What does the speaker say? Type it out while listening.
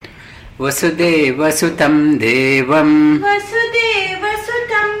वसुदेवसुतं देवं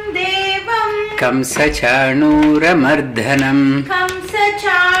वसुदेवसुतं देवं कंसचाणूरमर्दनं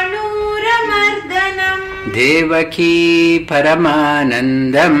कंसचाणूरमर्दनं देवकी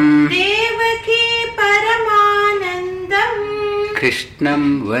परमानन्दं देवकी परमानन्दं कृष्णं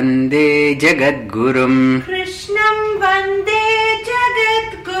वन्दे जगद्गुरुं कृष्णं वन्दे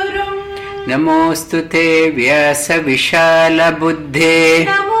जगद्गुरुं नमोऽस्तु ते व्यासविशालबुद्धे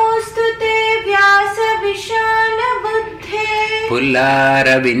नमोऽस्तु ते व्यासविशालबुद्धे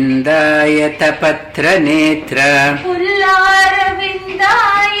पुल्लारविन्दायतपत्रनेत्र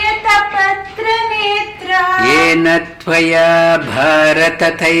पुल्लारविन्दायतपत्रनेत्र येन त्वया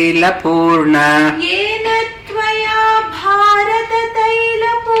भारततैलपूर्णा येन त्वया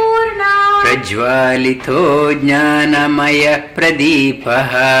भारततैलपूर्णा प्रज्वालितो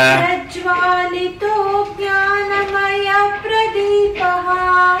ज्ञानमयप्रदीपः प्रज्वालितो ज्ञानमयप्रदीपः.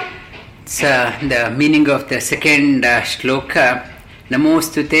 So the meaning of the second shloka,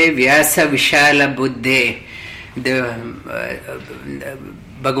 Namostute Vyasa Vishala Buddhe, the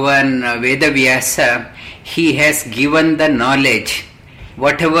Bhagavan Vedavyasa, he has given the knowledge.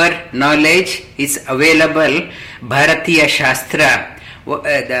 Whatever knowledge is available, Bharatiya Shastra,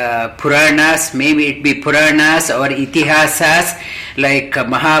 the Puranas, maybe it be Puranas or Itihasas like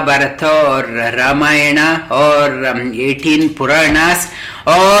Mahabharata or Ramayana or 18 Puranas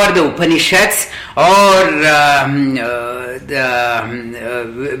or the Upanishads or the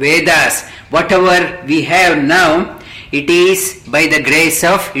Vedas, whatever we have now, it is by the grace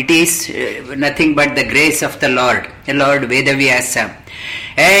of, it is nothing but the grace of the Lord Vedavyasa.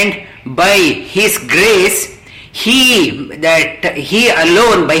 And by his grace, he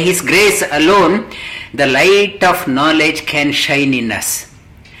alone, by his grace alone, the light of knowledge can shine in us.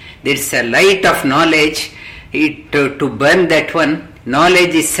 There is a light of knowledge. To burn that one,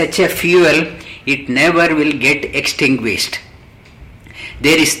 knowledge is such a fuel, it never will get extinguished.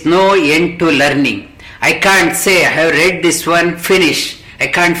 There is no end to learning. I can't say I have read this one, finish. I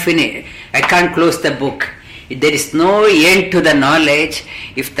can't finish. I can't close the book. There is no end to the knowledge.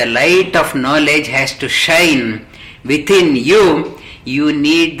 If the light of knowledge has to shine within you, you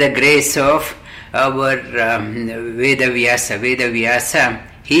need the grace of our Vedavyasa.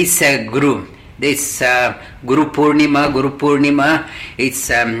 He is a Guru. This Guru Purnima,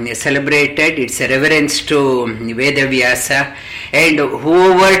 it's celebrated. It's a reverence to Vedavyasa. And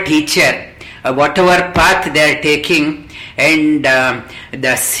whoever teacher, whatever path they are taking, and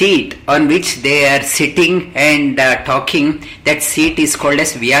the seat on which they are sitting and talking, that seat is called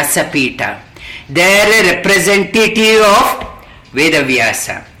as Vyasapita. They are a representative of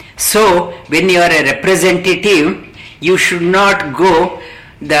Vedavyasa. So, when you are a representative, you should not go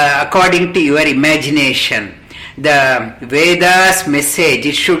according to your imagination. The Vedas message,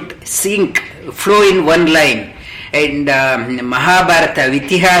 it should flow in one line. And Mahabharata,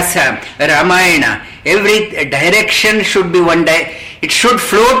 Itihasa, Ramayana, every direction should be it should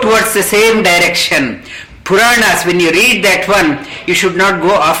flow towards the same direction. Puranas, when you read that one, you should not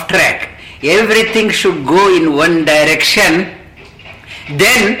go off track. Everything should go in one direction.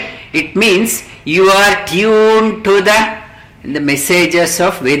 Then it means you are tuned to the messages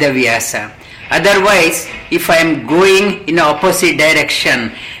of Vedavyasa. Otherwise, if I am going in opposite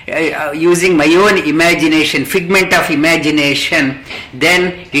direction, using my own imagination, figment of imagination,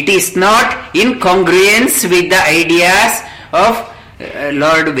 then it is not in congruence with the ideas of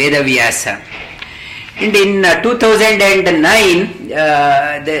Lord Vedavyasa. And in 2009,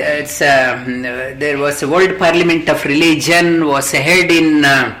 there was a World Parliament of Religion was held in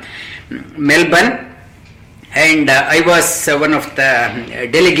Melbourne, and I was one of the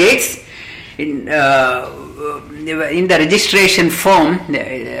delegates. In the registration form,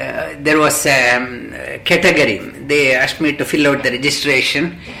 there was a category. They asked me to fill out the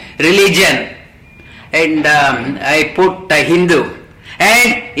registration, religion, and I put Hindu.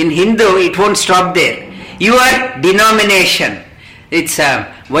 And in Hindu, it won't stop there. Your denomination, it's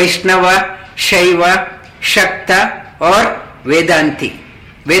Vaishnava, Shaiva, Shakta, or Vedanta.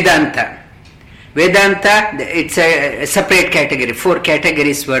 Vedanta, it's a separate category. 4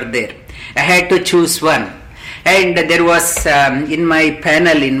 categories were there. I had to choose one. And there was in my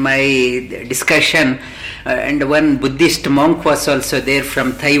panel, in my discussion, and one Buddhist monk was also there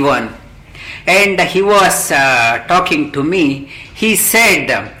from Taiwan. And he was talking to me. He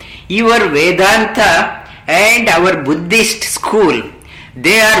said, your Vedanta and our Buddhist school,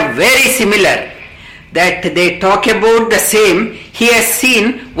 they are very similar. That they talk about the same. He has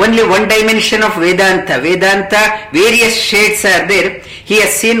seen only one dimension of Vedanta. Vedanta, various shades are there. He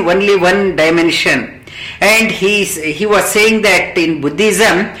has seen only one dimension. And he was saying that in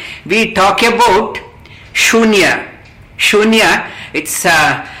Buddhism we talk about shunya. Shunya, it's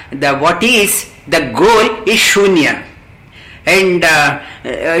what is the goal is shunya. And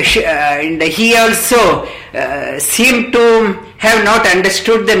he also seemed to have not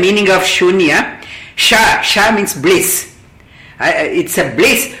understood the meaning of shunya. Sha means bliss. It's a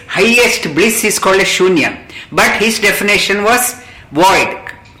bliss. Highest bliss is called a shunya. But his definition was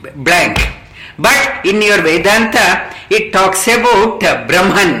void, blank. But in your Vedanta, it talks about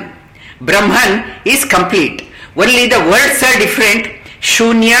Brahman. Brahman is complete. Only the words are different,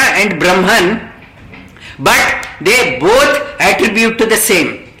 Shunya and Brahman, but they both attribute to the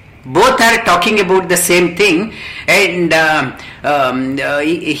same. Both are talking about the same thing, and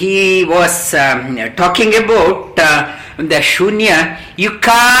he was talking about the Shunya. You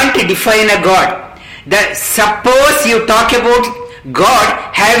can't define a God. Suppose you talk about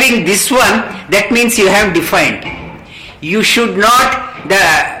God having this one, that means you have defined. You should not, the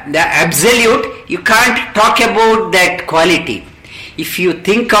absolute, you can't talk about that quality. If you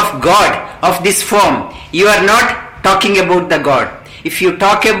think of God of this form, you are not talking about the God. If you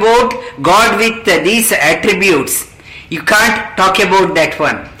talk about God with these attributes, you can't talk about that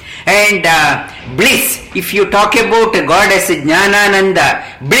one. And bliss, if you talk about God as Jnanananda,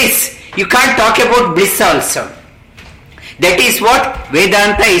 bliss, you can't talk about bliss also. That is what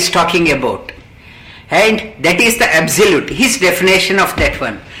Vedanta is talking about. And that is the absolute, his definition of that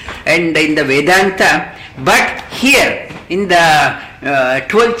one. And in the Vedanta, but here in the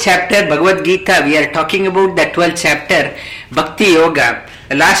 12th chapter Bhagavad Gita, we are talking about the 12th chapter Bhakti Yoga.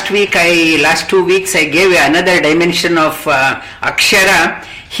 Last 2 weeks I gave another dimension of Akshara.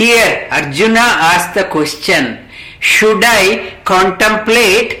 Here Arjuna asked the question, should I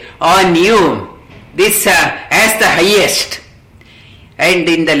contemplate on you this as the highest? And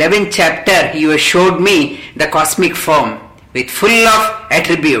in the 11th chapter you showed me the cosmic form with full of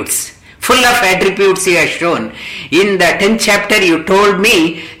attributes. Full of attributes you have shown. In the 10th chapter you told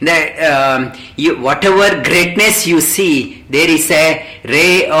me that whatever greatness you see, there is a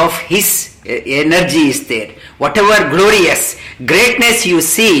ray of his energy is there. Whatever glorious greatness you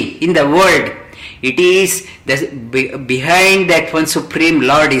see in the world, it is behind that one Supreme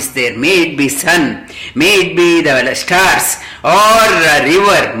Lord is there. May it be sun, may it be the stars or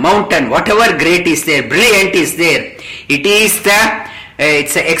river, mountain, whatever great is there, brilliant is there. It is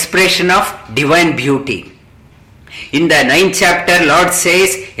it's an expression of divine beauty. In the 9th chapter, Lord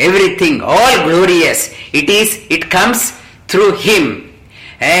says everything, all glorious, it comes through Him.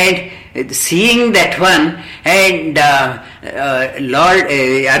 And seeing that one, and Lord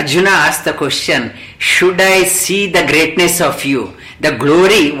Arjuna asked the question, should I see the greatness of you, the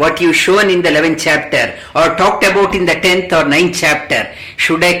glory, what you shown in the 11th chapter or talked about in the 10th or 9th chapter,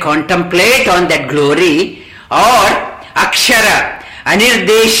 should I contemplate on that glory, or Akshara,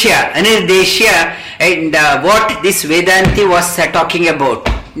 Anirdeshya, and what this Vedanti was talking about,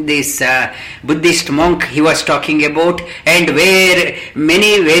 this Buddhist monk he was talking about, and where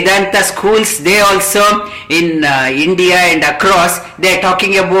many Vedanta schools, they also in India and across, they are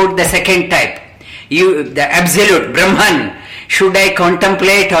talking about the second type, the absolute Brahman. Should I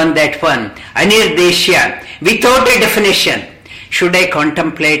contemplate on that one, Anirdeshya, without a definition? Should I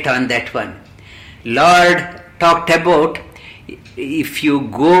contemplate on that one? Lord talked about, if you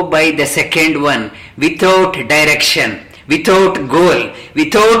go by the second one, without direction, without goal,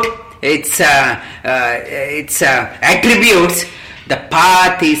 without its attributes, the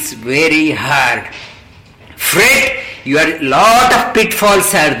path is very hard. Fret, your lot of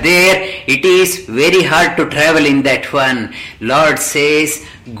pitfalls are there. It is very hard to travel in that one. Lord says,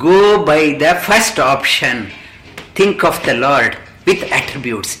 go by the first option. Think of the Lord with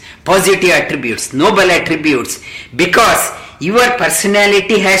attributes, positive attributes, noble attributes, because your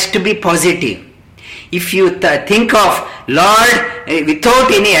personality has to be positive. If you think of Lord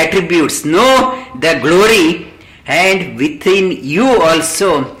without any attributes, know the glory, and within you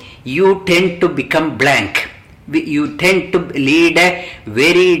also, you tend to become blank. You tend to lead a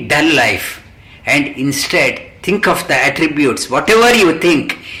very dull life. And instead, think of the attributes. Whatever you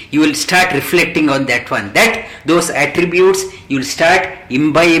think, you will start reflecting on that one. Those attributes, you will start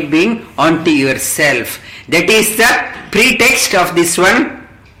imbibing onto yourself. That is the pretext of this one.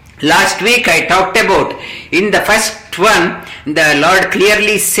 Last week I talked about, in the first one, the Lord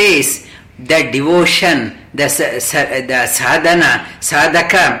clearly says the devotion, the sadhana,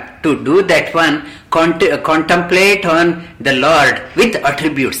 sadhaka, to do that one, contemplate on the Lord with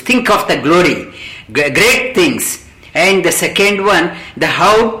attributes. Think of the glory, great things. And the second one, the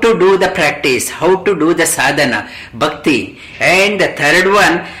how to do the practice, how to do the sadhana, bhakti. And the third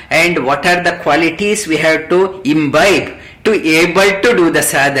one, and what are the qualities we have to imbibe to able to do the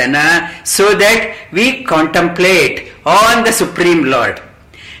sadhana so that we contemplate on the Supreme Lord.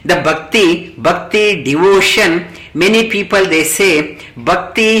 The bhakti devotion, many people they say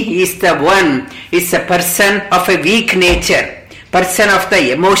bhakti is the one, is a person of a weak nature, person of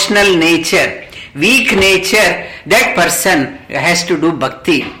the emotional nature. Weak nature, that person has to do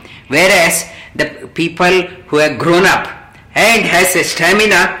bhakti. Whereas the people who have grown up and has a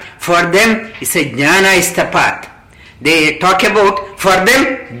stamina, for them is a jnana is the path. They talk about, for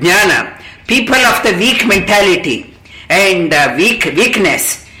them, jnana. People of the weak mentality and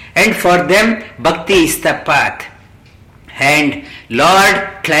weakness, and for them, bhakti is the path. And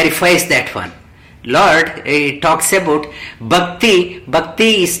Lord clarifies that one. Lord talks about bhakti.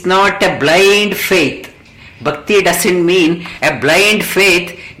 Bhakti is not a blind faith. Bhakti doesn't mean a blind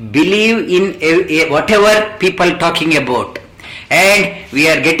faith, believe in whatever people talking about. And we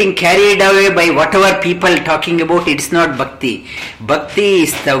are getting carried away by whatever people talking about. It's not bhakti. Bhakti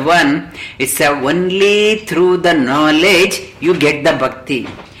is the one, it's only through the knowledge you get the bhakti.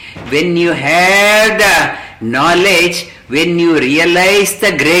 When you have the knowledge, when you realize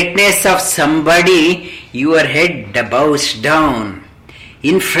the greatness of somebody, your head bows down.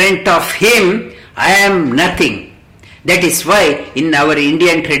 In front of him, I am nothing. That is why in our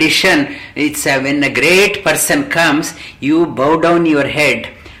Indian tradition, it's when a great person comes, you bow down your head.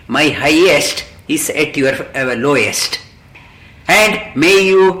 My highest is at your lowest. And may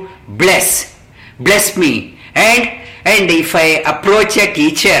you bless me. And if I approach a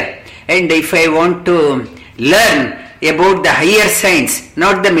teacher, and if I want to learn about the higher science,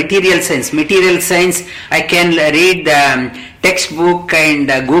 not the material science. Material science, I can read the textbook and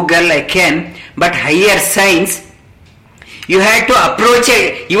Google, I can. But higher science, you have to approach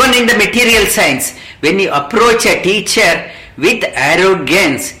it, even in the material science. When you approach a teacher with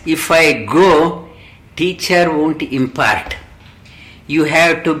arrogance, if I go, teacher won't impart. You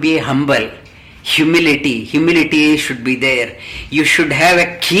have to be humble. Humility should be there. You should have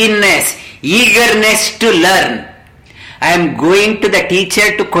a keenness, eagerness to learn. I am going to the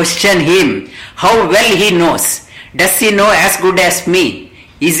teacher to question him, how well he knows. Does he know as good as me?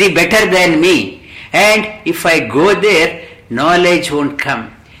 Is he better than me? And if I go there, knowledge won't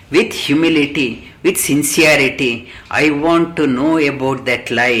come. With humility, with sincerity, I want to know about that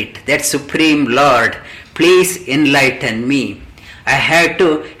light, that Supreme Lord. Please enlighten me. I have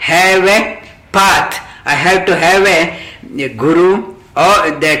to have a path. I have to have a guru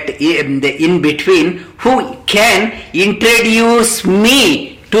or that in between who can introduce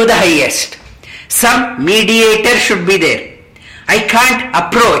me to the highest. Some mediator should be there. I can't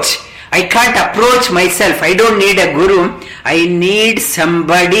approach myself. I don't need a guru. I need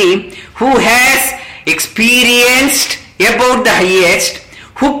somebody who has experienced about the highest,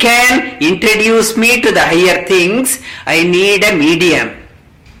 who can introduce me to the higher things. I need a medium.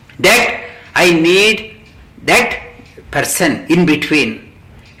 I need that person in between.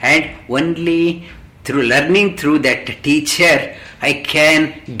 And only through learning through that teacher, I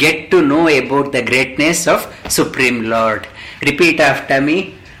can get to know about the greatness of Supreme Lord. Repeat after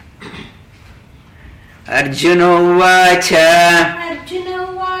me. Arjuna Vacha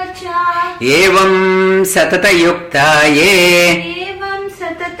Evam Satata Yuktaye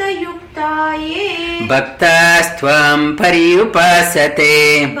Bhaktastvam Pariyupasate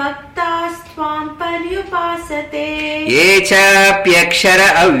Ye Chapyakshara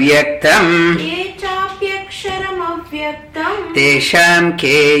Avyaktam Tesham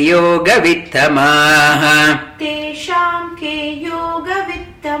Ke Yoga Vittamaha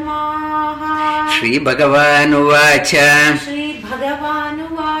Shri Bhagavan Vacha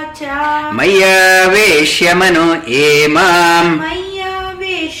Maya Veshyamano Emam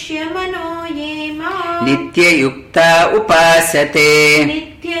Nitya Yukta Upasate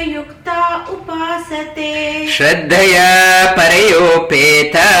Shraddhaya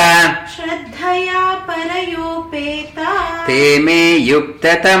Parayopeta Te me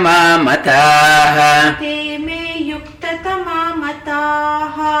Yuktatama Mataha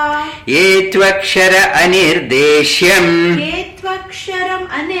Ye Tvakshara Anirdeshyam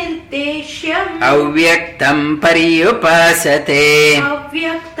Avyaktam Pariyupasate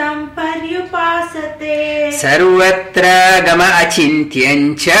Sarvatra Gama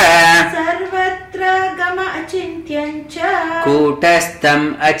Achintyancha Kutastam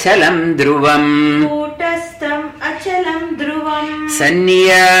Achalam Dhruvam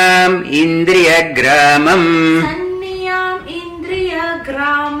Sanniyam Indriya Gramam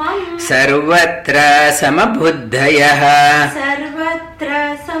Gramam Sarvatra Samabuddhayah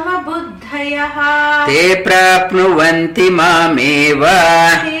Sarvatra Samabuddhayah Te Prapnuvanti Mameva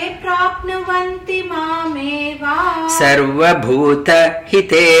Te Prapnuvanti Mameva Sarvabhuta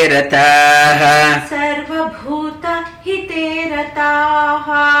Hiterataha. Sarvabhuta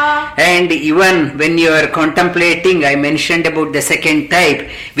Hiterataha. And even when you are contemplating, I mentioned about the second type,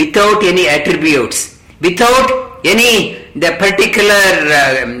 without any attributes, without any the particular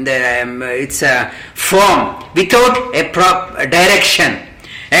it's a form, without a direction.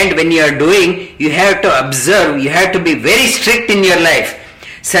 And when you are doing, you have to observe, you have to be very strict in your life.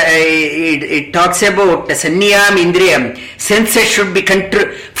 So it talks about sanniyam indriyam, senses should be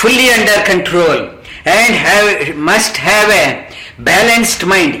fully under control and must have a balanced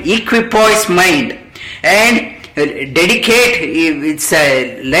mind, equipoised mind, and dedicate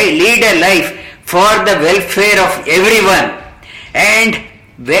lead a life for the welfare of everyone, and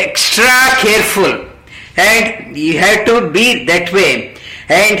extra careful, and you have to be that way.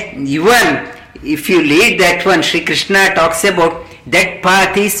 And even if you lead that one, Sri Krishna talks about that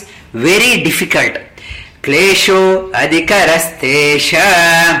path is very difficult. Klesho adhikarastesha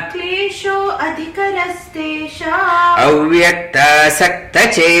Klesho adhikarastesha avyakta sakta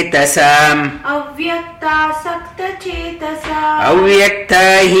chetasam Avyakta sakta chetasam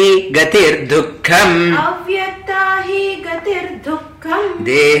avyakta hi gatir dukkham Avyakta hi gatir dukkham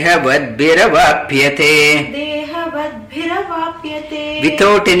dehavad bhiravapyate. Dehavad bhiravapyate.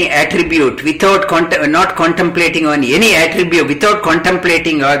 Without any attribute, without not contemplating on any attribute, without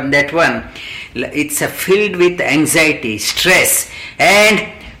contemplating on that one, it's filled with anxiety, stress, and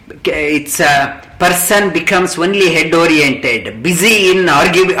it's a person becomes only head oriented, busy in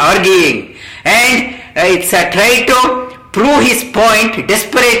arguing, and it's a try to prove his point,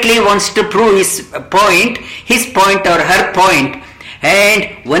 desperately wants to prove his point or her point, and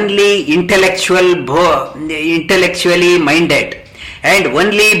only intellectually minded, and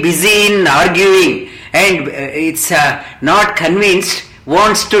only busy in arguing, and it's not convinced,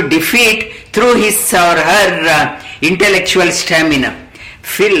 wants to defeat through his or her intellectual stamina.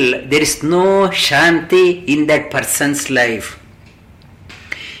 Feel there is no shanti in that person's life.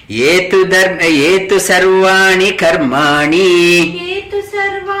 Yetu sarvani karmani Yetu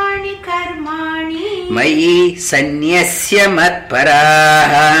sarvani karmani Mayi sanyasya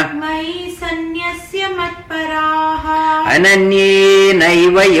matparaha Mayi sanyasya matparaha Ananye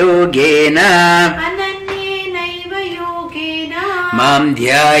naiva yogena Ananye naiva yogena Mam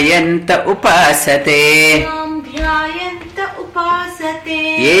dhyayanta upasate. Mam dhyayanta upasate.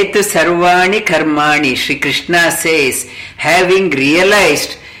 Yetu sarvani karmani, Sri Krishna says, having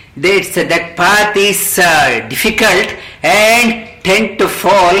realized that path is difficult and tend to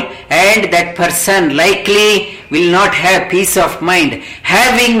fall, and that person likely will not have peace of mind.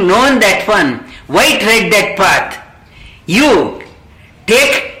 Having known that one, why tread that path? You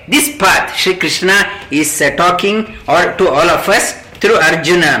take this path. Sri Krishna is talking to all of us through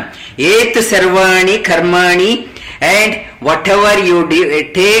Arjuna. Yetu sarvani karmani, and whatever you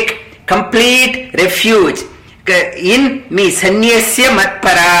take complete refuge in me, sanyasya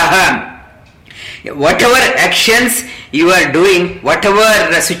matparaha. Whatever actions you are doing,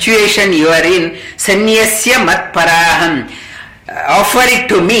 whatever situation you are in, sanyasya matparaham, offer it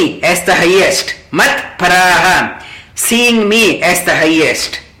to me as the highest. Matparaham, seeing me as the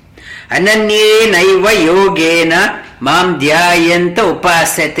highest. Ananye naiva yogena mam dhyayanta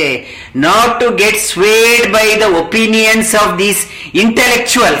upasate. Not to get swayed by the opinions of these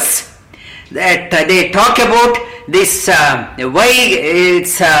intellectuals that they talk about this why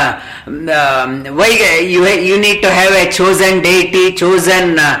it's why you need to have a chosen deity,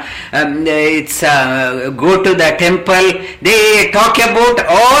 chosen it's go to the temple. They talk about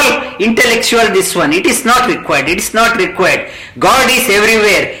all intellectual this one. It is not required. It is not required. God is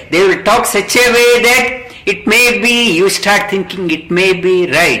everywhere. They will talk such a way that it may be, you start thinking it may be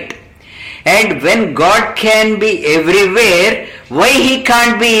right. And when God can be everywhere, why he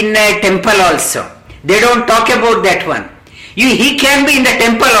can't be in a temple also? They don't talk about that one. He can be in the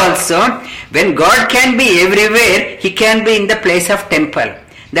temple also. When God can be everywhere, he can be in the place of temple.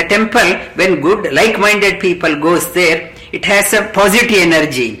 The temple, when good, like-minded people goes there, it has a positive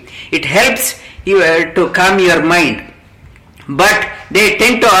energy. It helps you to calm your mind. But they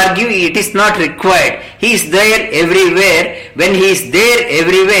tend to argue it is not required. He is there everywhere. When he is there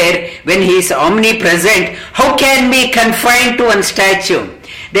everywhere, when he is omnipresent, how can be confined to one statue?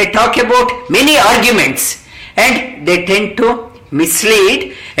 They talk about many arguments and they tend to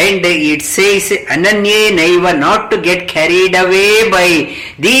mislead, and it says ananye naiva, not to get carried away by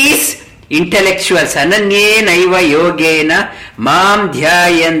these intellectuals, ananyenaiva yogena mam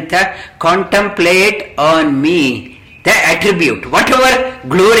dhyayanta, contemplate on me. The attribute, whatever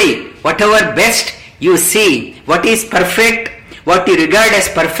glory, whatever best you see, what is perfect, what you regard as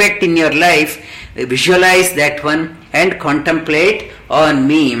perfect in your life, visualize that one and contemplate on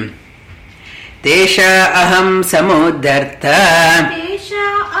me. Tesha aham samudharta,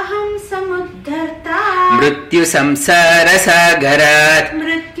 Tesha aham samudharta, mrityu samsara sagarat,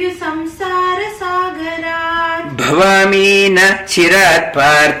 Mrityu samsara sagarat, bhavami na chirat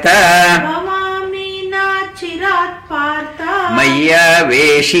partha, Bhavami na chirat partha, maya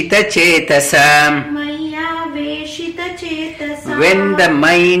veshita chetasam. Maya veshita chetasa. When the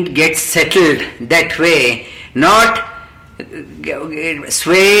mind gets settled that way, not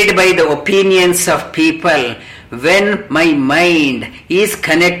swayed by the opinions of people, when my mind is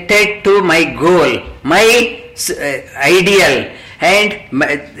connected to my goal, my ideal, and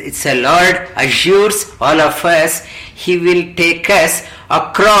it's a Lord assures all of us, He will take us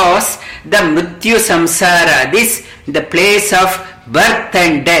across the Mrityu Samsara, this the place of birth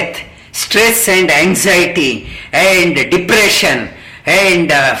and death, stress and anxiety and depression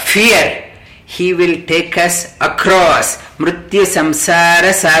and fear. He will take us across Mrityu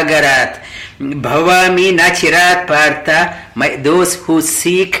Samsara Sagarat. Bhavami na chirat partha. Those who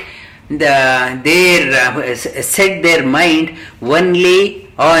seek set their mind only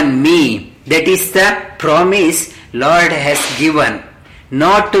on me. That is the promise Lord has given.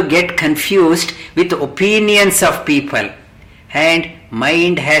 Not to get confused with opinions of people. And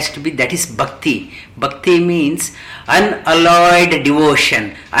mind has to be, that is bhakti. Bhakti means unalloyed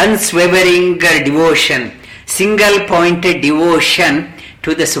devotion, unswavering devotion, single-pointed devotion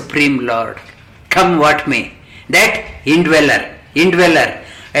to the Supreme Lord. Come what may. That indweller.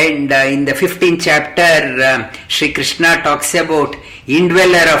 And in the 15th chapter, Sri Krishna talks about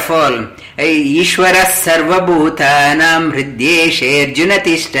indweller of all. Ishvara sarvabhutanam hridyeshe arjuna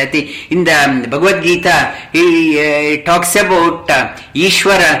tishtati. In the Bhagavad Gita, he talks about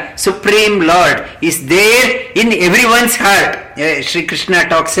Ishvara, Supreme Lord, is there in everyone's heart. Sri Krishna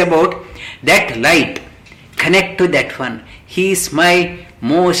talks about that light. Connect to that one. He is my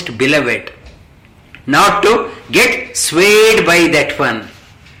most beloved. Not to get swayed by that one.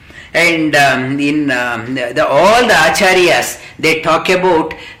 And in all the acharyas, they talk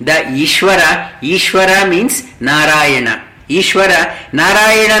about the Ishvara. Ishvara means Narayana. Ishvara,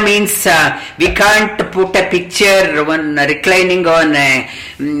 Narayana means we can't put a picture one reclining on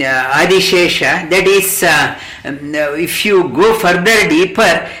Adishesha. That is, if you go further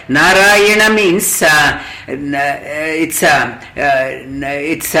deeper, Narayana means it's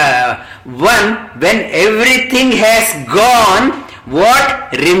one when everything has gone.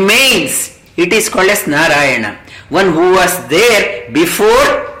 What remains, it is called as Narayana. One who was there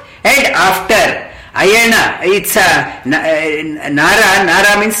before and after. Ayana, it's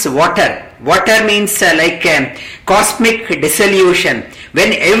Nara means water. Water means like cosmic dissolution.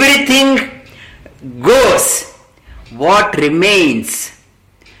 When everything goes, what remains?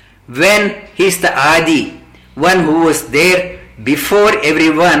 When he is the Adi, one who was there before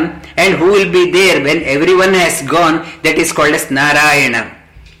everyone and who will be there when everyone has gone, that is called as Narayana.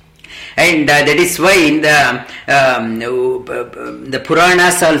 And that is why in the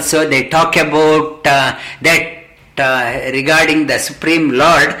Puranas also they talk about that regarding the Supreme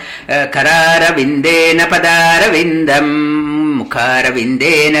Lord, Karara Vindena Padara Vindam Mukhara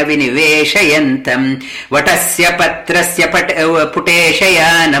Vindena Viniveshayantam Vatasya Patrasya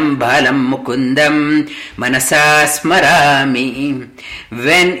Puteshayanam Balam Mukundam Manasa Smarami.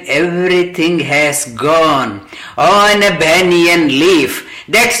 When everything has gone on a banyan leaf,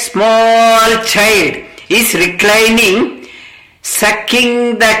 that small child is reclining,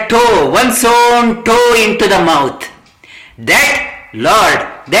 sucking the toe, one's own toe into the mouth. That Lord,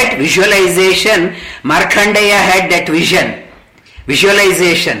 that visualization, Markandeya had that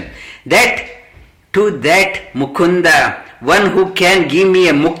visualization, that to that Mukunda, one who can give me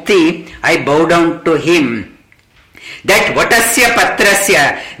a mukti, I bow down to him. That Vatasya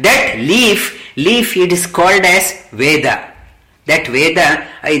Patrasya, that leaf it is called as Veda. That Veda,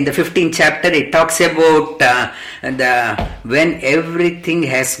 in the 15th chapter, it talks about when everything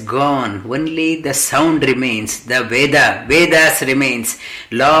has gone, only the sound remains, the Vedas remains.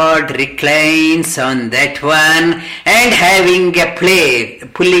 Lord reclines on that one and having a play,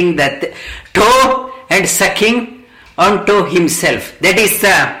 pulling that toe and sucking onto himself. That is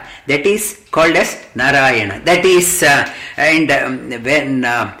called as Narayana. That is,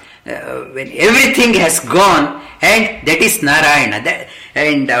 when everything has gone, and that is Narayana.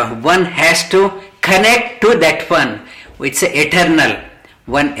 And one has to connect to that one. It's eternal.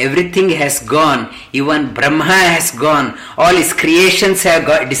 When everything has gone, even Brahma has gone, all his creations have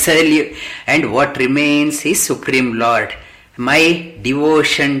got dissolved, and what remains is Supreme Lord. My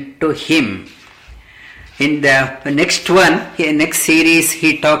devotion to Him. In the next series,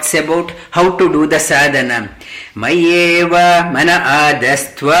 he talks about how to do the sadhana. Mayeva mana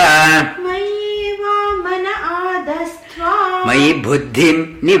adastva. Mayeva mana adastva. Mayi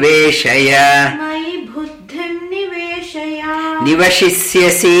buddhim niveshaya. Mayi buddhim niveshaya.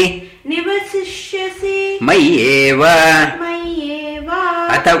 Nivashisyasi. Nivasishyasi. Mayeva. Mayeva.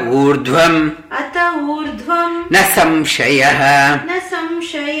 Ata urdhvam. Ata urdhvam. Na samshayah. Na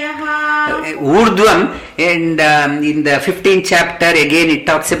samshayah. Urdhvam, and in the 15th chapter again it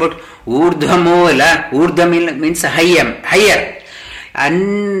talks about urdhvamola. Urdhvam means higher.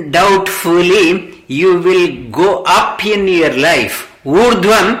 Undoubtedly you will go up in your life.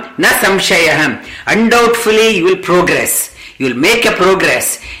 Urdhvam na samshayah. Undoubtedly you will progress. You will make a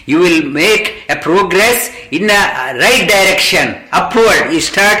progress. You will make a progress in a right direction, upward. You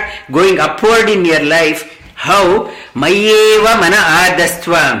start going upward in your life. How? Mayeva mana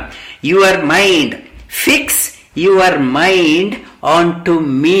adastva. Your mind, fix your mind onto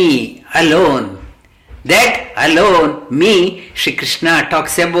me alone. That alone, me, Shri Krishna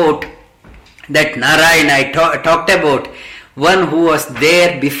talks about. That Narayana I talked about. One who was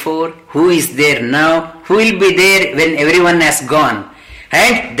there before, who is there now, who will be there when everyone has gone.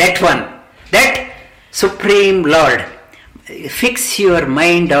 And that one, that Supreme Lord, fix your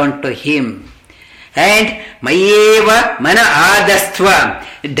mind onto Him. And Mayeva mana adastva.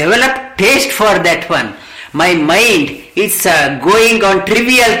 Develop taste for that one. My mind is going on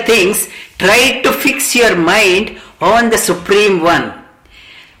trivial things. Try to fix your mind on the Supreme One.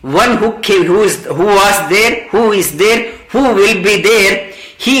 One who was there, who is there, who will be there.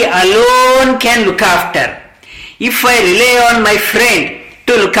 He alone can look after. If I rely on my friend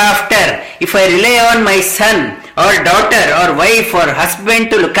to look after, if I rely on my son or daughter or wife or husband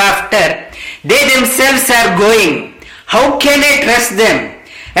to look after, they themselves are going. How can I trust them?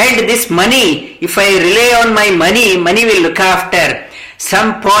 And this money, if I rely on my money, money will look after.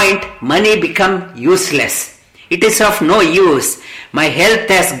 Some point, money become useless. It is of no use. My health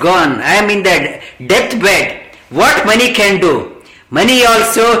has gone. I am in the deathbed. What money can do? Money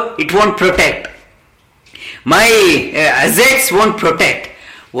also, it won't protect. My assets won't protect.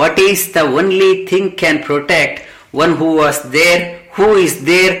 What is the only thing can protect? One who was there, who is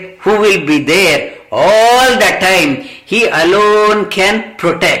there, who will be there all the time. He alone can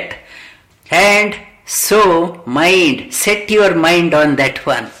protect. And so mind, set your mind on that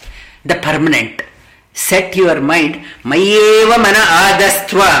one, the permanent. Set your mind. Mayeva mana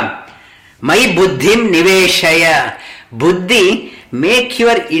adastva. My buddhim niveshaya. Buddhi, make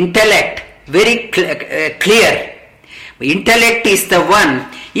your intellect very clear. Intellect is the one.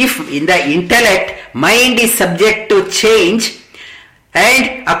 If in the intellect, mind is subject to change,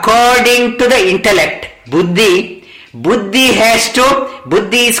 and according to the intellect, buddhi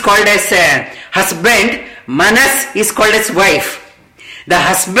is called as husband, manas is called as wife. The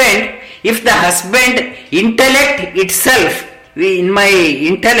husband, if the husband intellect itself, in my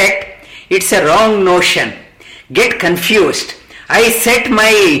intellect, it's a wrong notion. Get confused. I set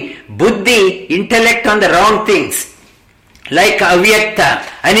my buddhi, intellect on the wrong things, like avyakta,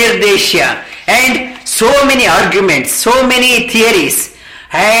 anirdeshya, and so many arguments, so many theories.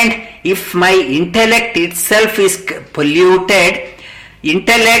 And if my intellect itself is polluted,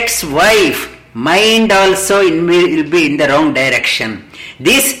 intellect's wife, mind also will be in the wrong direction.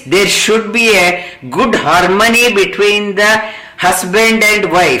 There should be a good harmony between the husband and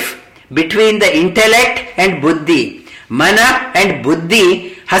wife, between the intellect and buddhi. Mana and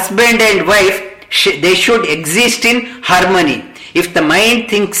buddhi, husband and wife, they should exist in harmony. If the mind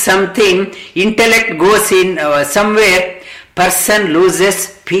thinks something, intellect goes in somewhere, person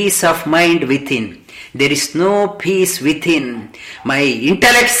loses peace of mind within. There is no peace within. My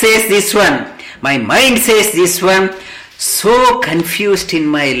intellect says this one, my mind says this one. So confused in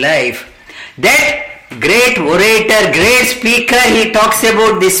my life. That great orator, great speaker, he talks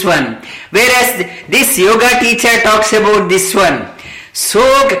about this one. Whereas this yoga teacher talks about this one. So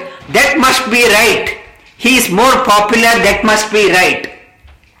that must be right. He is more popular, that must be right.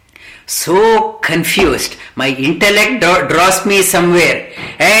 So confused. My intellect draws me somewhere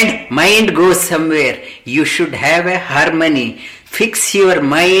and mind goes somewhere. You should have a harmony. Fix your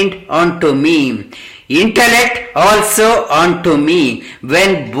mind onto me. Intellect also onto me.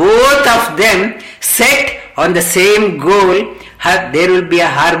 When both of them set on the same goal, there will be a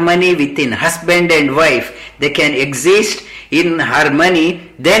harmony within husband and wife. They can exist in harmony.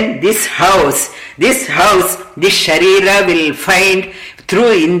 Then this house, this sharira will find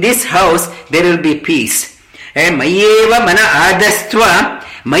through in this house there will be peace. And mayeva mana adastva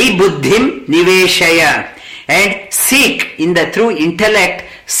mai buddhim niveshaya. And seek in the through intellect,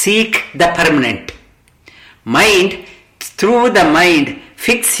 seek the permanent. Mind, through the mind,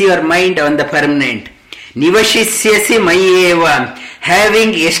 fix your mind on the permanent. Nivashisyasi mayeva,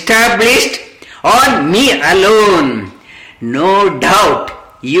 having established on me alone, no doubt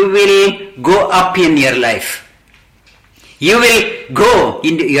you will go up in your life. You will go,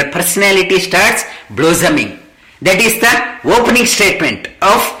 your personality starts blossoming. That is the opening statement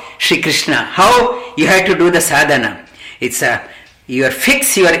of Sri Krishna. How you have to do the sadhana. It's you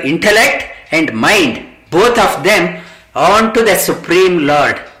fix your intellect and mind, both of them, onto the Supreme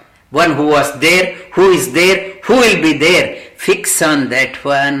Lord. One who was there, who is there, who will be there. Fix on that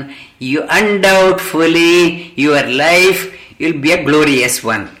one. You undoubtedly, your life will be a glorious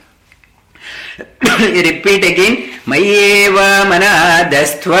one. Repeat again. Mayeva mana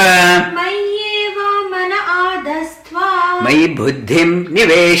adastva. Mayeva mana adastva. Mayi buddhim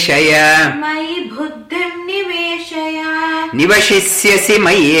niveshaya. Mayi buddhim niveshaya. Nivashisyasi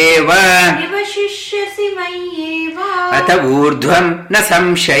mayeva. Nivashishyasi mayeva. Ata urdhvam na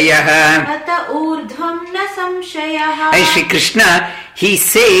samshayah. Ata urdhvam na samshayah. And Sri Krishna, he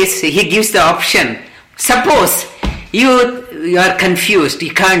says, he gives the option. Suppose you are confused,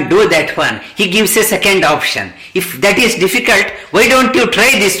 you can't do that one. He gives a second option. If that is difficult, why don't you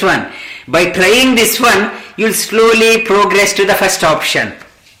try this one? By trying this one, you will slowly progress to the first option.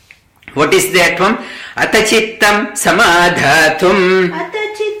 What is that one? Atachittam samadhatum.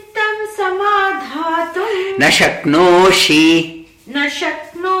 Atachittam samadhatum. Na shaknoshi. Na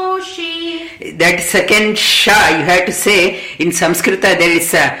shaknoshi. That second sha you have to say. In Sanskrit there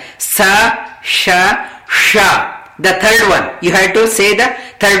is a sa, sha, sha. The third one, you have to say the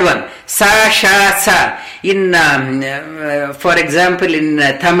third one. Sa, sha, sa. In, for example, in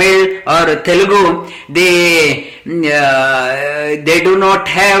Tamil or Telugu, they do not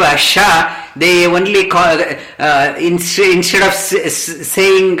have a sha. They only call, instead of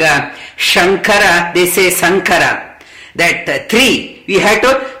saying Shankara, they say Sankara. That three, we have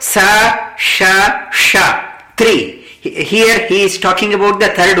to sa, sha, sha. Three. Here he is talking about the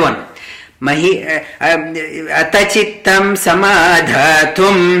third one. Atachittam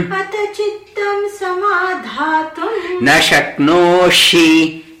samadhatum. Atachittam samadhatum. Na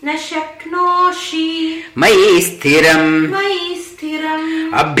shaknoshi. Na shaknoshi. Mayi sthiram. Mayi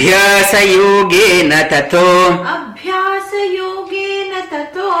sthiram. Abhyasa yogena tato. Abhyasa yogena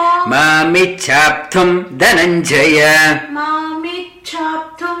tato. Mamichapthum dhananjaya.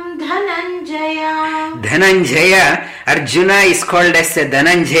 Mamichapthum dhananjaya. Dhananjaya, Arjuna is called as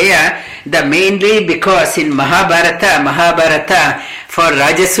Dhananjaya, mainly because in Mahabharata for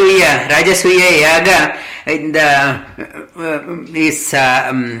Rajasuya Yaga, in the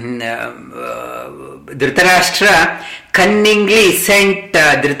Dhritarashtra cunningly sent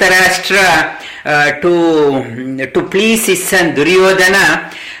Dhritarashtra to please his son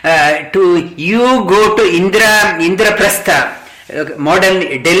Duryodhana, you go to Indraprastha.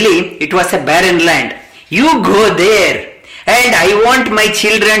 Modern Delhi, it was a barren land. You go there, and I want my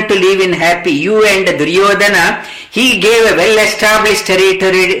children to live in happy. You and Duryodhana, he gave a well-established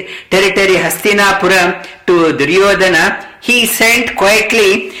territory Hastinapura to Duryodhana. He sent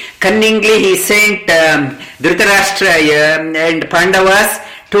quietly, cunningly, he sent Dhritarashtra and Pandavas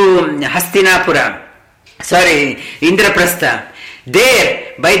to Hastinapura. Indraprastha.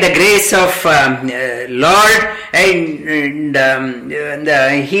 There, by the grace of Lord and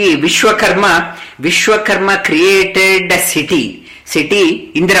Vishwakarma created a city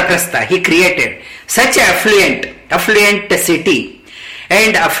Indraprastha. He created such an affluent city,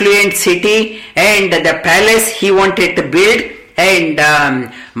 and the palace he wanted to build. And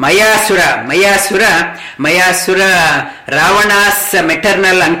Mayasura, Ravana's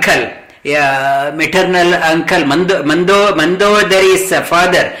maternal uncle, Mandodari's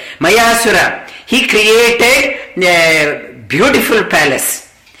father, Mayasura, he created a beautiful palace.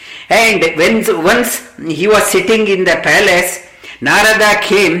 And once he was sitting in the palace, Narada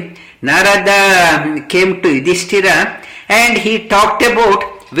came to Yudhishthira, and he talked about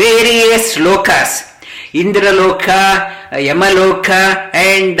various lokas. Indraloka, Yamaloka,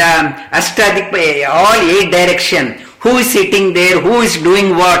 and Ashtadikpa, all 8 directions. Who is sitting there? Who is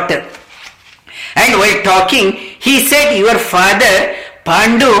doing what? And while talking, he said, your father,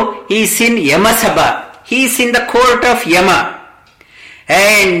 Pandu, is in Yamasabha. He is in the court of Yama.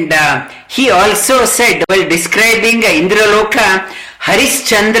 And he also said, while describing Indraloka,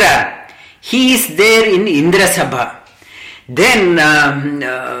 Harishchandra, he is there in Indrasabha. Then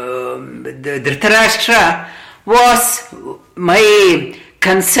the Dhritarashtra was my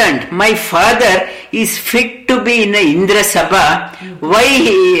concerned. My father is fit to be in Indra Sabha. Why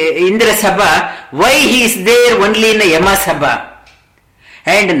he is there only in Yama Sabha?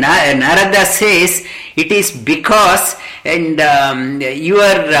 And Narada says it is because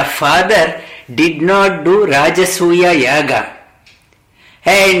your father did not do Rajasuya Yaga.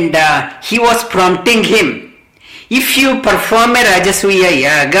 And he was prompting him. If you perform a Rajasuya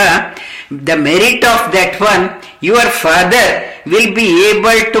Yaga, the merit of that one, your father will be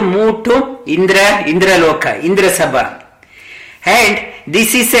able to move to Indra Loka, Indra Sabha. And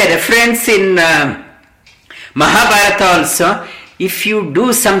this is a reference in Mahabharata also. If you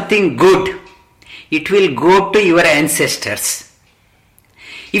do something good, it will go to your ancestors.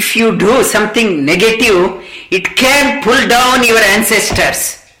 If you do something negative, it can pull down your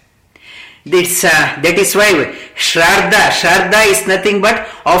ancestors. That is why Shraddha is nothing but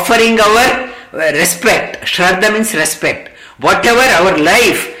offering our respect. Shraddha means respect. Whatever our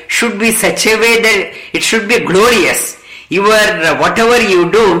life should be such a way that it should be glorious. Whatever you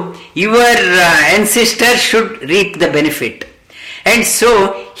do, your ancestors should reap the benefit. And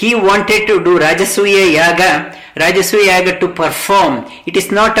so he wanted to do Rajasuya Yaga to perform. It is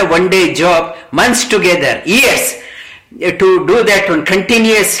not a one-day job, months together, years. To do that one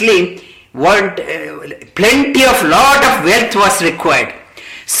continuously, plenty of lot of wealth was required.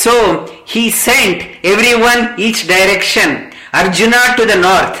 So he sent everyone each direction. Arjuna to the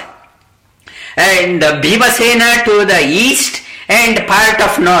north, and Bhimasena to the east and part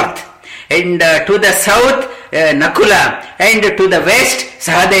of north, and to the south Nakula, and to the west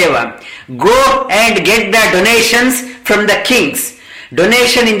Sahadeva. Go and get the donations from the kings.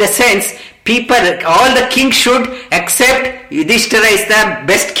 Donation in the sense, all the kings should accept Yudhishthira is the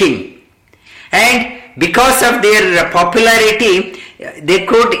best king. And because of their popularity, they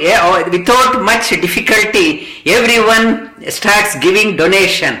could, without much difficulty, everyone starts giving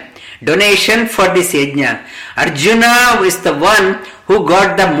donation for this yajna. Arjuna was the one who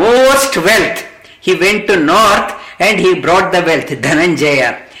got the most wealth. He went to north and he brought the wealth,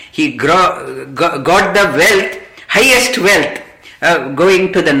 Dhananjaya. He got the wealth, highest wealth,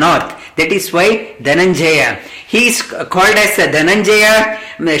 going to the north. That is why Dhananjaya. He is called as a Dhananjaya.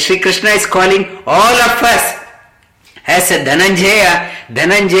 Sri Krishna is calling all of us as a Dhananjaya.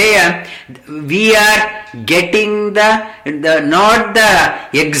 Dhananjaya, we are getting not the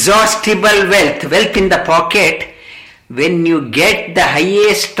exhaustible wealth in the pocket. When you get the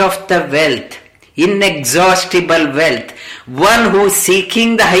highest of the wealth, inexhaustible wealth, one who is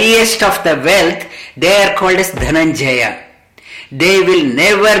seeking the highest of the wealth, they are called as Dhananjaya. They will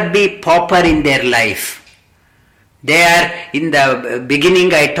never be pauper in their life. They are, in the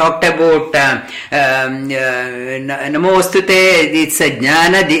beginning I talked about Namostute, it's a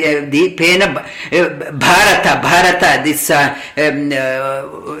Jnana Deepena Bharata, this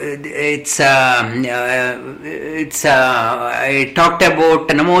I talked about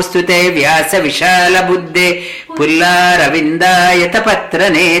Namostute Vyasa Vishala Buddhe Pulla Ravinda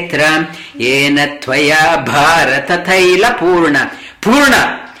Yatapatra Netra Yena Tvaya Bharata Thaila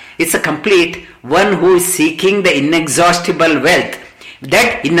Purna. It's a complete one who is seeking the inexhaustible wealth.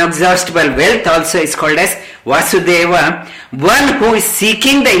 That inexhaustible wealth also is called as Vasudeva. One who is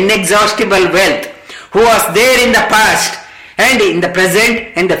seeking the inexhaustible wealth, who was there in the past and in the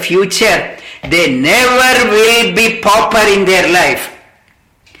present and the future. They never will be pauper in their life.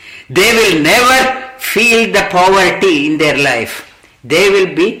 They will never feel the poverty in their life. They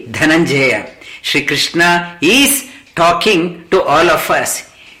will be Dhananjaya. Shri Krishna is talking to all of us.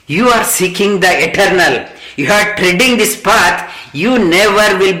 You are seeking the eternal. You are treading this path. You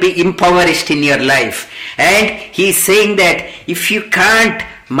never will be impoverished in your life. And he is saying that if you can't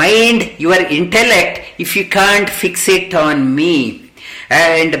mind your intellect, if you can't fix it on me,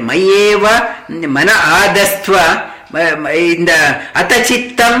 and mayeva mana adastva in the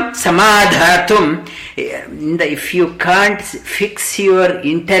atachittam samadhatum, if you can't fix your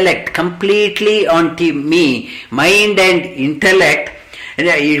intellect completely onto me, mind and intellect,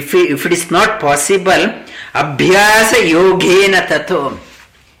 if it is not possible, abhyasa yogena tato,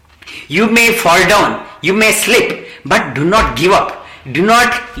 you may fall down, you may slip, but do not give up. Do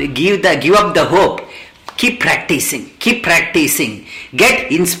not give up the hope. Keep practicing.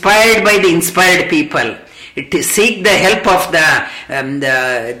 Get inspired by the inspired people. Seek the help of the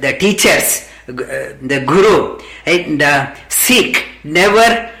teachers, the guru, and seek.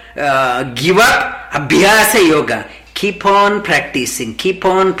 Never give up abhyasa yoga. Keep on practicing.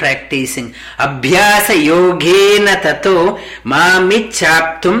 Abhyasa yogena tato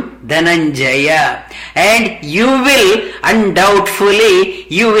mamichaptum dhananjaya. And you will undoubtedly,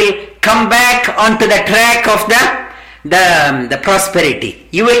 come back onto the track of the the prosperity.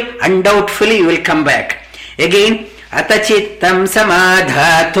 You will undoubtedly you will come back. Again, atachittam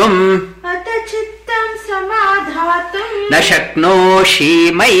samadhatum atachittam samadhatum na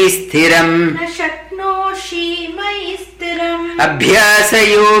shaknoshi mai sthiram na shaknoshi mai sthiram abhyasa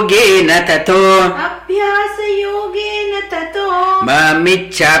yogena tato abhyasa yogena tato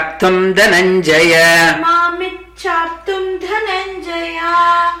mamichaptum dhananjaya mamichaptum dhananjaya.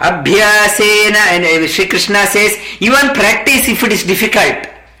 Abhyasena, and Shri Krishna says, even practice if it is difficult.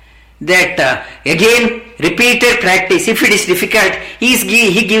 That again, repeated practice, if it is difficult,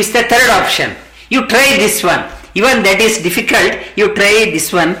 he gives the third option. You try this one. Even that is difficult, you try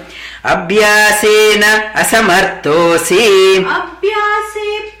this one. Abhyasena asamarthosi.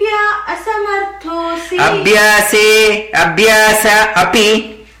 Abhyasepya asamarthosi. Abhyasa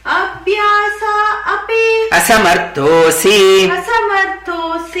api. Abhyasa api Asamarthosi.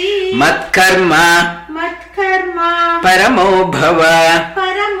 asamarthosi. Matkarma Matkarma paramo bhava.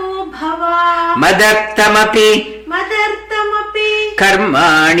 paramo bhava. Madartamapi Madartamapi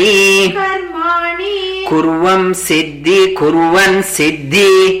karmani karmani kurvam siddhi kurvan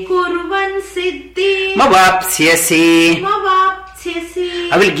siddhi kurvan siddhi mavapsyasi.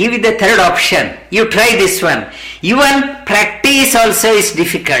 mavapsyasi. I will give you the third option. You try this one. Even practice also is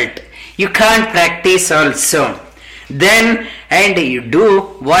difficult. You can't practice also. Then, and you do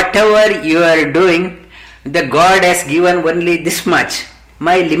whatever you are doing, the God has given only this much.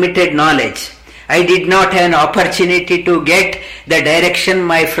 My limited knowledge. I did not have an opportunity to get the direction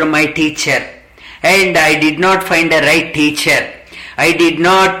from my teacher. And I did not find a right teacher. I did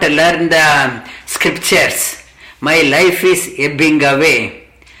not learn the scriptures. My life is ebbing away.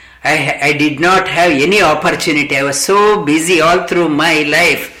 I did not have any opportunity. I was so busy all through my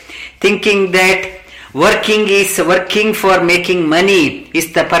life, thinking that working for making money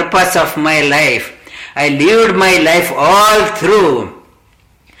is the purpose of my life. I lived my life all through.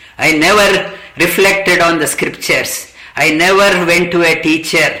 I never reflected on the scriptures. I never went to a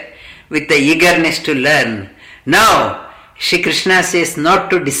teacher with the eagerness to learn. Now, Shri Krishna says not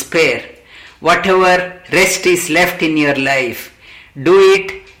to despair. Whatever rest is left in your life, do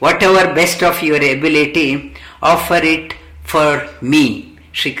it. Whatever best of your ability, offer it for me.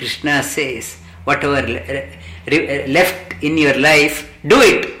 Shri Krishna says, whatever left in your life, do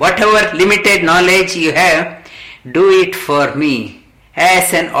it. Whatever limited knowledge you have, do it for me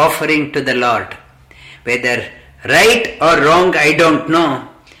as an offering to the Lord. Whether right or wrong, I don't know.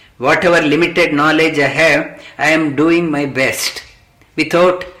 Whatever limited knowledge I have, I am doing my best.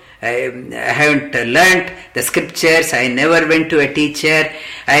 Without I haven't learnt the scriptures. I never went to a teacher.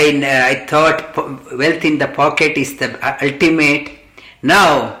 I thought wealth in the pocket is the ultimate.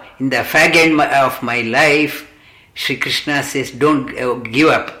 Now, in the fag end of my life, Shri Krishna says, don't give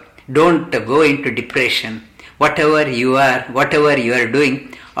up. Don't go into depression. Whatever you are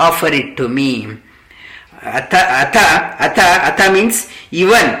doing, offer it to me. Ata means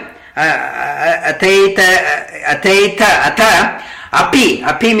even. Ata.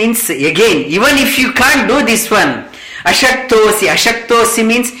 Api means again, even if you can't do this one, Ashaktosi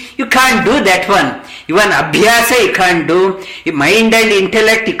means you can't do that one. Even Abhyasa you can't do, mind and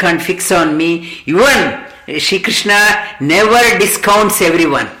intellect you can't fix on me. Even Shri Krishna never discounts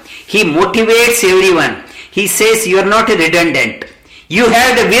everyone. He motivates everyone. He says you are not redundant. You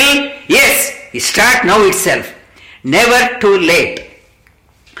have the will, yes, start now itself. Never too late.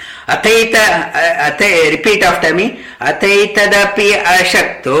 Repeat after me. Ataitadapi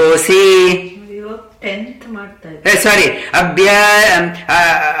ashaktosi. Tenth ಮಾಡ್ತಾ sorry.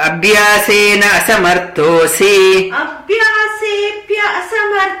 Abhyasena asamarthosi. Abhyasepya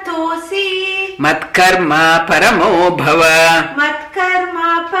asamarthosi. Matkarma paramo bhava. Matkarma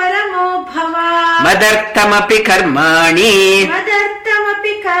paramo bhava. Madartamapi karmani.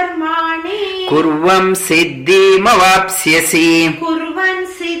 Madartamapi karmani. Kurvam siddhi mavapsyasi. Kurvan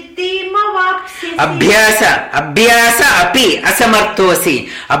siddhi mavapsyasi. Abhyasa api asamarthosi.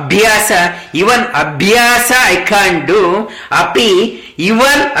 Abhyasa, even abhyasa I can't do. Api,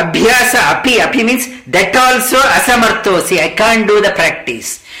 even abhyasa api means that also asamarthosi. I can't do the practice.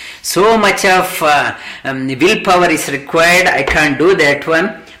 So much of willpower is required. I can't do that one.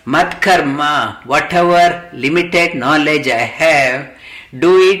 Matkarma, whatever limited knowledge I have,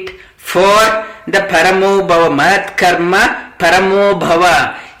 do it for the paramo bhava. Matkarma paramo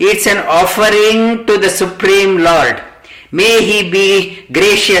bhava. It's an offering to the Supreme Lord. May He be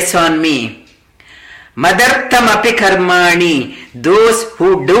gracious on me. Madartam api karmani. Those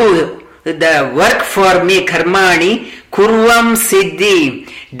who do the work for me, karmani, kurvam siddhi.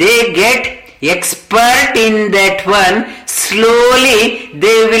 They get expert in that one. Slowly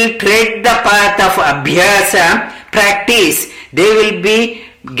they will tread the path of abhyasa. practice, they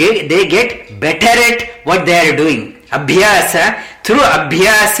get better at what they are doing. Abhyasa, through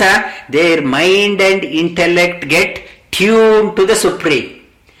abhyasa, their mind and intellect get tuned to the Supreme.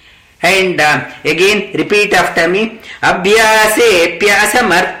 And again, repeat after me. Abhyase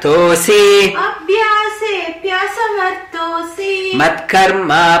pyasamartosi. Abhyase pyasamartosi.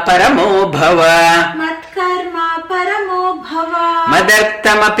 Matkarma paramo bhava. Matkarma paramo bhava.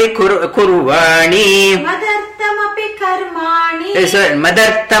 Madartamapi kurvani. Madartamapi karmani.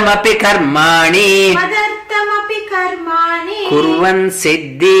 Madartamapi karmani. Madartamapi karmani. Kurvan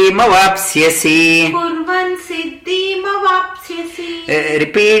siddhi mavapsyasi. Kurvan siddhi mavapsyasi.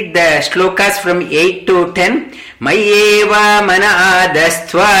 Repeat the shlokas from 8 to 10. Mayeva mana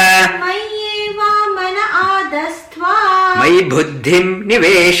adastva. Mayeva mana adastva. Mayi buddhim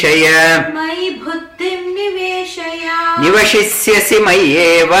niveshaya. Mayi buddhim niveshaya. Nivashisyasi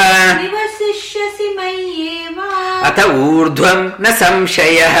mayeva. Nivasishyasi mayeva. Ata urdhvam na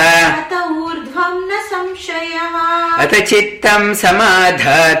samshayah. Ata urdhvam na samshayah. Ata chittam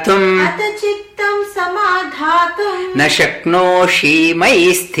samadhatum. Ata chittam samadhatum. Na shaknoshi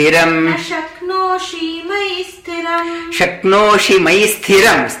mayi sthiram. Na shaknoshi mayi sthiram. Shaknoshi mayi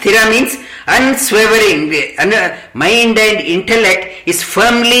sthiram. Sthira means unswavering. Mind and intellect is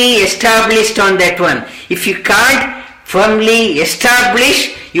firmly established on that one. If you can't firmly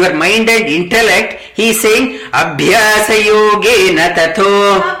establish your mind and intellect, he is saying abhyasa yogena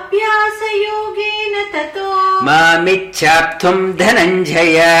tato. Abhyasa yogena tato. Mamichaptum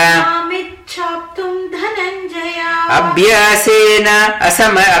dhananjaya. Mamichaptum dhananjaya. Abhyasena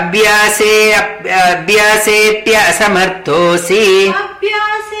abhyasepya asamartosi.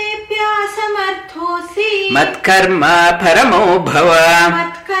 Abhyasepya asamarthosi. Matkarma paramo bhava.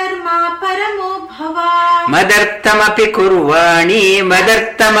 Matkarma paramo bhava. Madartamapi kurvani.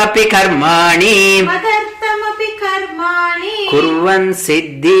 Madartamapi karmani. Madartamapi karmani. Kurvan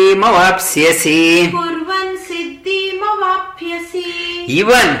siddhi mavapsyasi. Kurvan siddhi mavapyasi.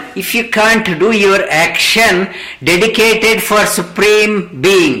 Even if you can't do your action dedicated for Supreme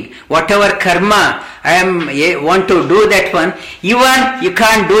Being, whatever karma I want to do that one, even you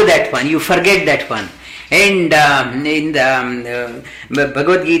can't do that one, you forget that one. And in the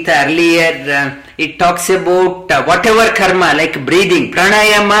Bhagavad Gita earlier, it talks about whatever karma like breathing,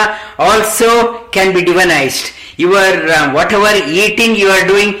 pranayama also can be divinized. Your whatever eating you are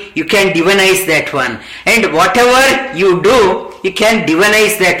doing, you can divinize that one. And whatever you do, you can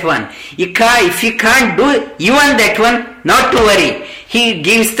divinize that one. If you can't do even that one, not to worry. He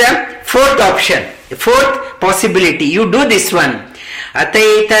gives the fourth option, the fourth possibility. You do this one.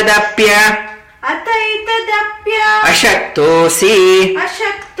 Ataitadapya. Ataitadapya. Ashaktosi.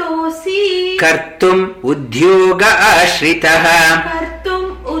 Ashaktosi. Kartum udyoga ashritaha.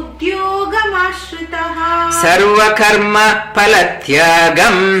 Kartum udyogam Sarva karma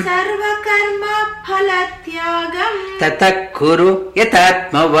palatyagam. Sarva karma palatyagam. Tatakuru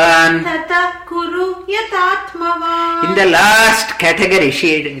yatatmavan. Tatakuru yatatmavan. In the last category,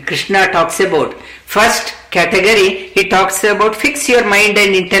 Krishna talks about. First category, he talks about fix your mind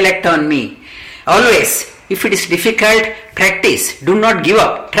and intellect on me. Always, if it is difficult, practice. Do not give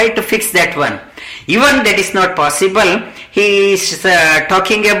up. Try to fix that one. Even that is not possible, he is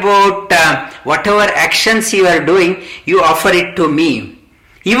talking about whatever actions you are doing, you offer it to me.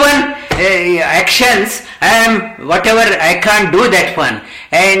 Even actions, whatever I can't do that one.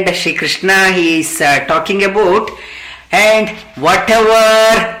 And Shri Krishna he is talking about, and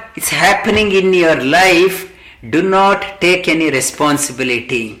whatever is happening in your life, do not take any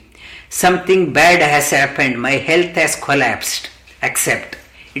responsibility. Something bad has happened, my health has collapsed. Accept.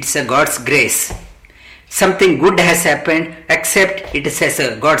 It's a God's grace. Something good has happened, accept it is as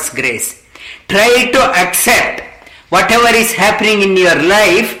a God's grace. Try to accept whatever is happening in your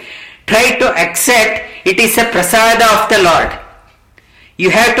life, try to accept it is a prasada of the Lord. You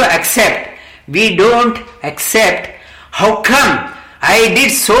have to accept. We don't accept. How come I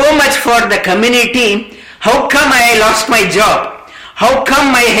did so much for the community? How come I lost my job? How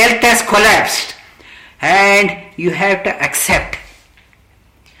come my health has collapsed? And you have to accept.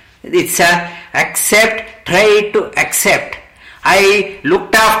 It's a accept, try to accept. I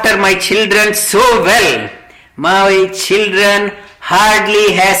looked after my children so well. My children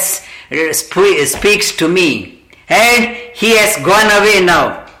hardly speaks to me. And he has gone away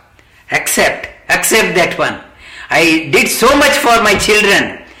now. Accept that one. I did so much for my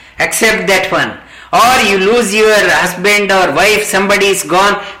children. Accept that one. Or you lose your husband or wife, somebody is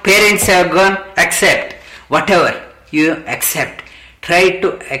gone, parents are gone, accept. Whatever, you accept. Try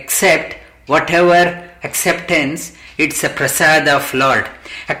to accept whatever acceptance, it's a prasad of Lord.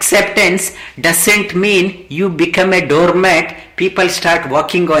 Acceptance doesn't mean you become a doormat, people start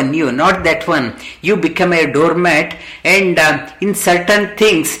walking on you. Not that one. You become a doormat, and in certain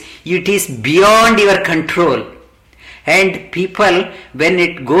things, it is beyond your control. And people, when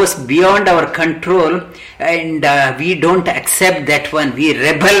it goes beyond our control, and we don't accept that one, we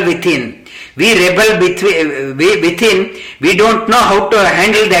rebel within. We rebel within, we don't know how to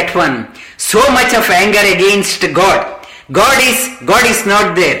handle that one. So much of anger against God. God is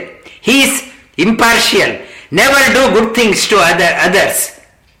not there. He is impartial. Never do good things to others.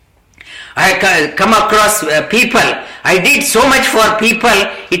 I come across people. I did so much for people.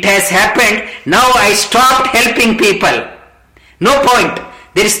 It has happened. Now I stopped helping people. No point.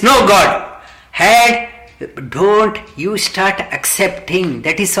 There is no God. Don't you start accepting.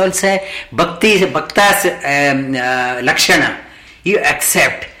 That is also Bhakta's Lakshana. You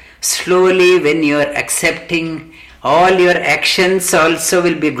accept. Slowly, when you are accepting, all your actions also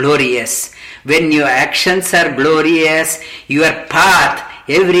will be glorious. When your actions are glorious, your path,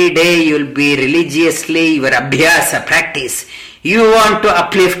 every day you will be religiously, your abhyasa, practice. You want to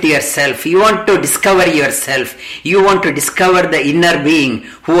uplift yourself. You want to discover yourself. You want to discover the inner being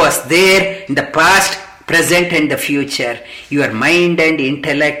who was there in the past, present and the future. Your mind and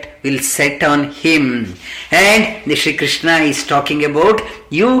intellect will set on him. And the Shri Krishna is talking about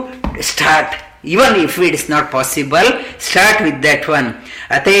you start. Even if it is not possible, start with that one.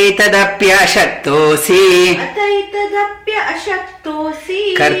 Ataitadapya ashaktosi. Ataitadapya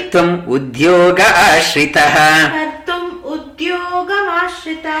ashaktosi. Kartum udyoga ashritaha. Kartum udyogam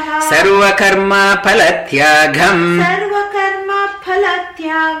ashritaha. Sarva karma phalatyagam. Sarva karma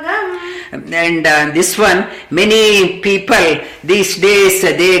phalatyagam. And this one, many people these days,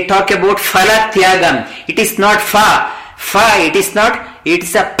 they talk about phalatyagam. It is not fa. It is not,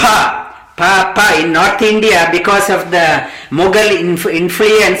 it's a pa. Pa. In North India, because of the Mughal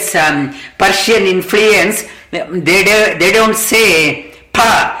influence, Persian influence, they don't say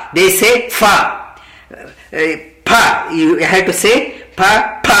pa, they say fa. Pa, you have to say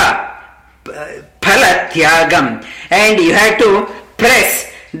pa. Phalatyagam. And you have to press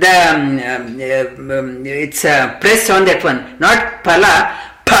it's press on that one, not pala.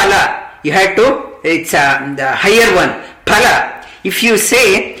 You have to, it's the higher one, pala. If you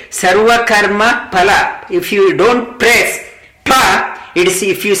say sarva karma pala, if you don't press pa, it is,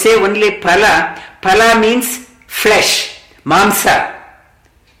 if you say only pala means flesh, mamsa.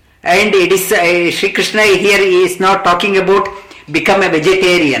 And it is Shri Krishna here is not talking about become a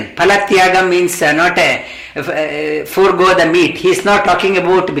vegetarian. Palatyaga means not a forego the meat. He is not talking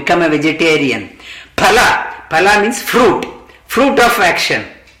about become a vegetarian. Pala means fruit of action.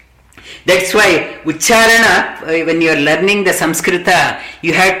 That's why Ucharana, when you are learning the Samskrita,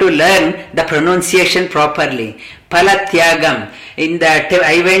 you have to learn the pronunciation properly. Palatyagam.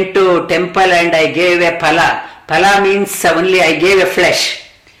 I went to temple and I gave a pala. Pala means only I gave a flesh.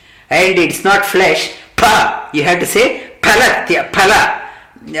 And it's not flesh. Pa. You have to say palatya. Pala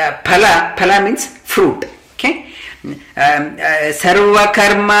means fruit. Okay? Sarva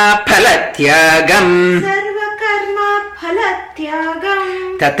karma palatyagam. Sarva karma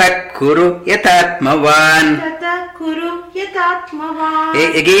phalatyagam. Tata kuru yatatmavan. Tata kuru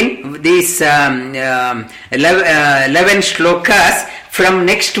yatatmavan. Again, these 11 shlokas. From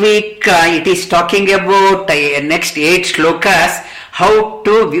next week, it is talking about next 8 shlokas. How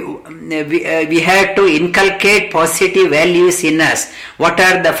to we have to inculcate positive values in us. What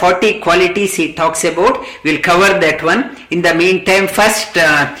are the 40 qualities he talks about? We'll cover that one. In the meantime, first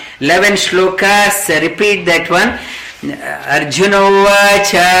 11 shlokas, repeat that one. Arjuna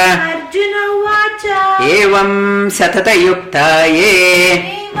Vacha. Evam Satata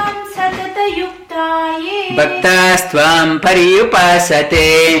Yuktaye. Bhaktastvam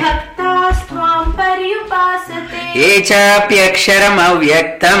Pariyupasate. Echapyaksharam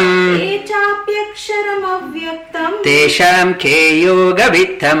avyaktam. Tesham ke yoga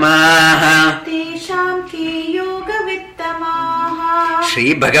vittamaha.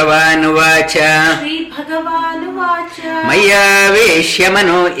 Shri Bhagavan Vacha. Maya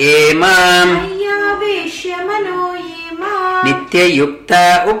Veshyamano Emam. Nitya Yukta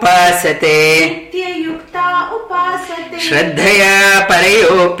Upasate. Shraddhaya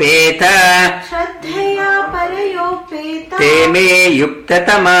Parayopeta. Teme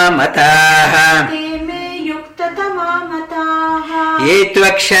Yuktatama Mataha.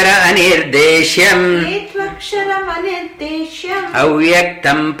 Yetvakshara Anirdeshyam.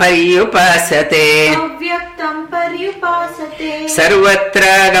 Avyaktam Pariyupasate.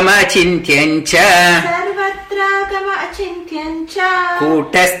 Sarvatra Gama Chintyancha. नित्यञ्च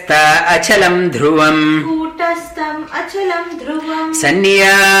कूटस्थ अचलं ध्रुवम् कूटस्थम् अचलं ध्रुवम्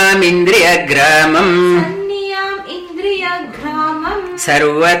सन्न्यामिन्द्रियग्रामम् सन्नियाम् इन्द्रियग्रामम्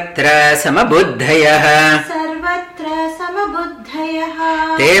सर्वत्र समबुद्धयः सर्वत्र समबुद्धयः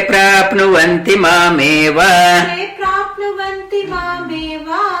ते प्राप्नुवन्ति मामेव ते प्राप्नुवन्ति मामेव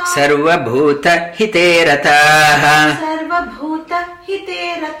सर्वभूतहिते रताः सर्वभूतहिते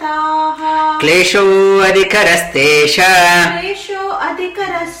रताः क्लेशोऽधिकरस्तेषाम् क्लेशो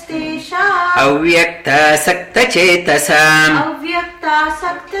अधिकरस्तेषा अव्यक्तासक्तचेतसाम्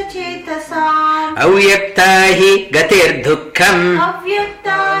अव्यक्तासक्तचेतसाम् अव्यक्ता हि गतिर्दुःखम्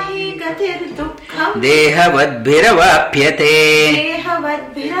अव्यक्ता हि गतिर्दुःखम् देहवद्भिरवाप्यते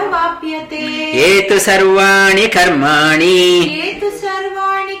देहवद्भिरवाप्यते ये तु सर्वाणि कर्माणि ये तु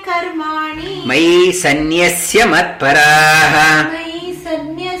सर्वाणि कर्माणि मयि सन्न्यस्य मत्पराः मयि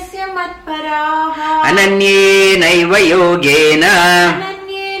सन्न्यस्य मत्पराः अनन्येनैव योगेन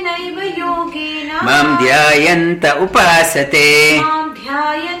अनन्येनैव योगेन मां ध्यायन्त उपासते मां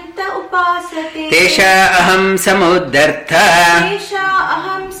ध्यायन्त उपासते तेषा अहं समुद्धर्ता तेषा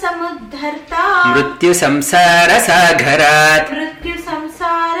अहं समुद्धर्ता मृत्युसंसारसागरात्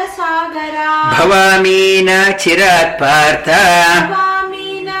मृत्युसंसारसागरात् भवामि न चिरात् पार्थ भवामि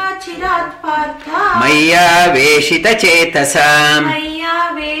न चिरात् पार्थ मय्यावेशितचेतसाम्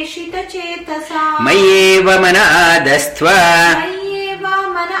मय्यावेशितचेतसाम् मय्येव मन आदस्त्व मय्येव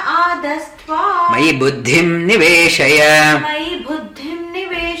मन आदस्त्वा मयि बुद्धिं निवेशय मयि बुद्धिं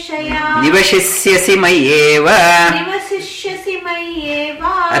निवेशय निवशिष्यसि मय्येव निवसिष्यसि मय्येव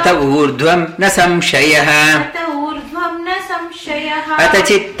अत ऊर्ध्वं न संशयः अत ऊर्ध्वं न संशयः अत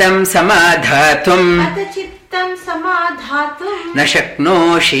चित्तं समाधातुम् अत चित्तं समाधातुं न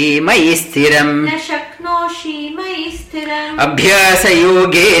शक्नोषि मयि स्थिरम् न शक्नोषि मयि स्थिरम्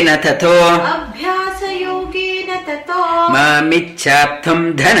अभ्यासयोगेन ततो अभ्यासयोगेन ततो मामिच्छाप्तुं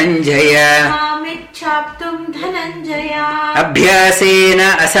धनञ्जय मामिच्छाप्तुं धनञ्जय अभ्यासेन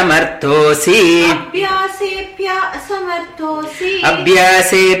असमर्थोऽसि अभ्यासेऽप्य असमर्थोऽसि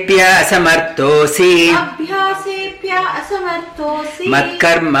अभ्यासेऽप्य असमर्थोऽसि अभ्यासेऽप्य असमर्थोऽसि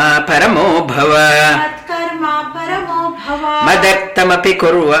मत्कर्म परमो भव मत्कर्मा परमो भव मदर्थमपि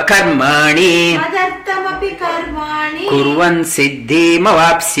कुर्व कर्माणि मदर्थमपि कर्माणि कुर्वन्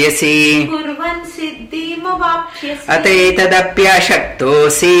सिद्धिमवाप्स्यसि कुर्वन् सिद्धिमवाप्स्यसि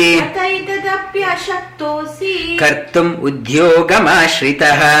अतैतदप्यशक्तोऽसि अतैतदप्यशक्तोऽसि कर्तुम्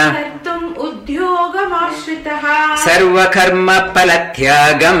उद्योगमाश्रितः कर्तुम् उद्योगमाश्रितः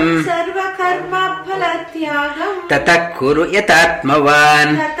सर्वकर्मफलत्यागम् सर्वकर्मफलत्यागम् ततः कुरु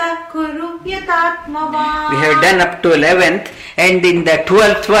यतात्मवान्. ततः कुरु यतात्मवान्. We have done up to 11th, and in the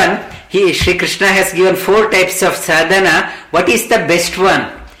 12th one, Shri Krishna has given 4 types of sadhana. What is the best one?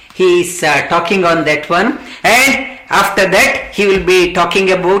 He is talking on that one, and after that he will be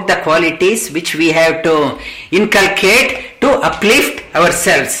talking about the qualities which we have to inculcate to uplift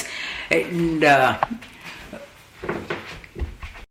ourselves. And